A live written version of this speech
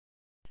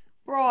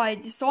Right,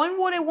 decide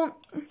what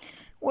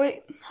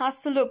it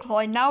has to look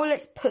like. Now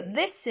let's put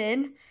this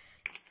in.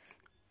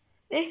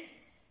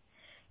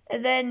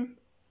 And then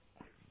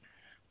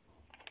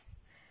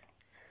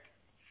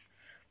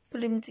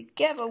put them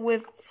together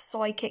with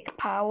psychic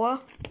power.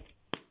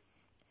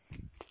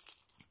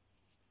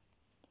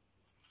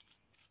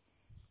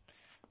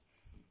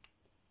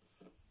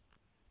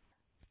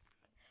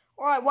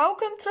 Alright,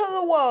 welcome to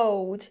the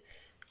world.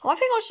 I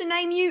think I should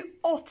name you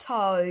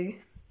Otto.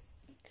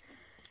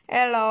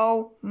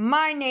 Hello,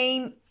 my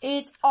name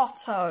is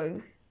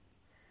Otto.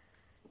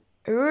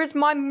 Who's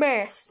my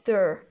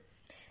master?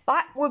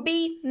 That would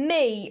be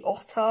me,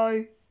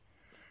 Otto.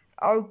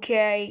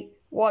 Okay,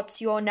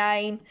 what's your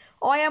name?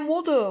 I am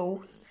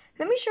Waddle.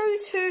 Let me show you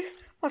to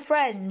my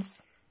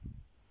friends.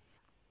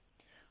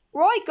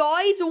 Right,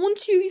 guys, I'm going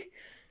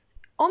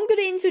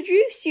to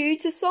introduce you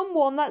to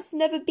someone that's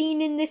never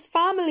been in this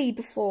family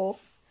before.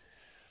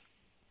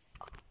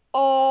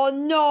 Oh,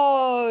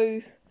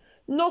 no.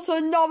 Not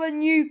another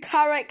new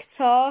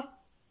character.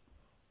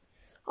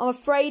 I'm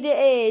afraid it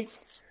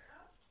is.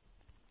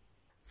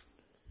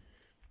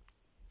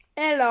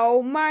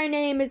 Hello, my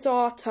name is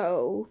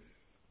Otto.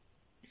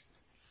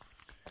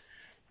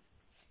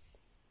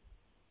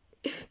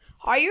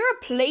 Are you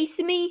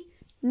replacing me?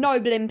 No,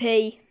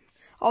 Blimpy.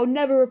 I'll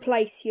never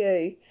replace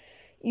you.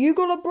 You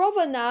got a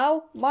brother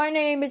now. My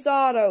name is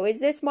Otto.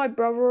 Is this my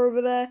brother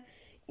over there?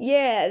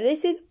 Yeah,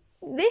 this is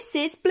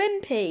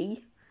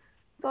Blimpy.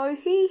 So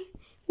he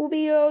will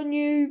be your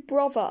new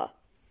brother.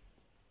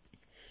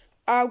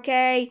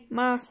 Okay,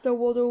 Master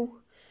Waddle.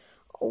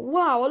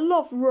 Wow, I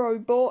love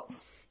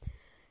robots.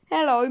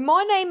 Hello,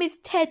 my name is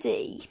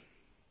Teddy.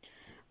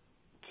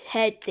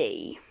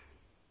 Teddy.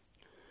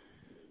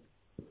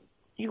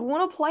 You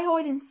want to play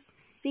hide and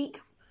seek?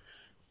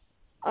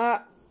 I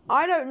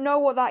don't know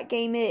what that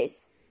game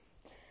is.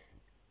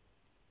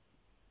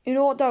 You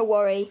know what, don't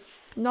worry.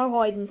 No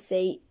hide and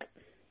seek.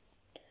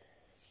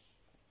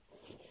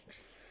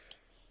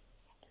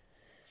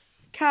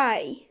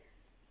 Okay.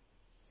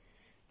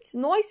 It's a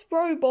nice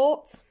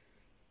robot.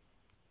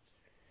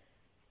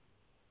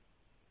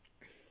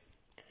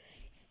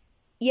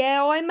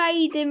 Yeah, I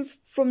made him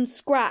from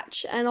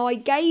scratch and I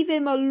gave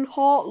him a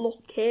heart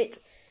locket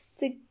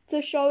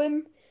to show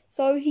him,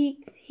 so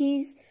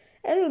his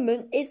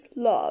element is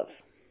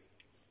love.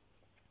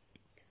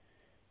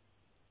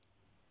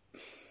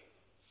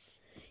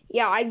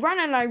 Yeah, I ran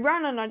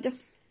and I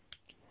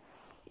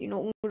you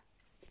know,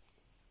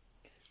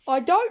 I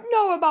don't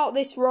know about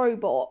this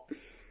robot,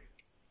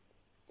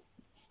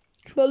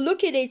 but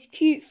look at his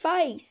cute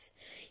face.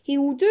 He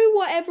will do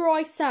whatever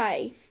I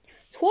say.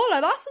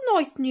 Twilight, that's a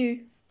nice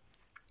new.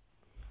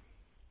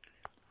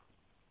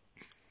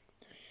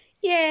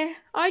 Yeah,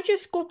 I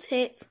just got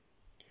it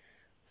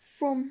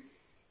from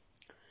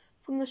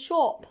the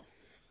shop.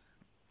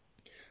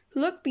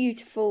 Look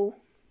beautiful.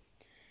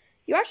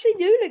 You actually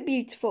do look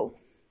beautiful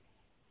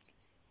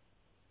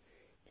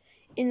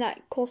in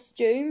that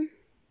costume.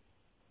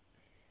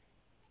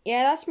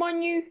 Yeah, that's my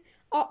new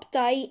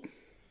update.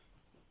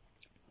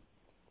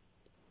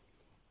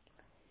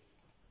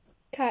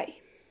 Okay.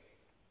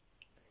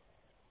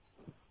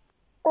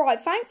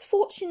 Alright, thanks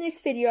for watching this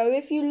video.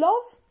 If you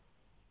love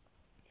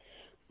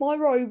my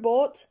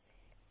robot,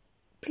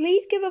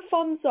 please give a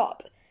thumbs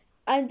up.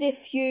 And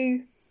if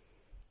you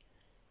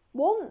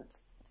want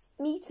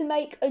me to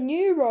make a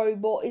new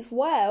robot as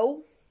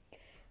well,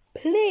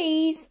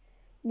 please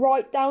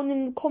write down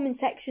in the comment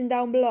section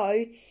down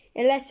below,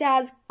 unless it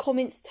has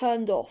comments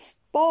turned off.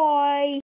 Bye!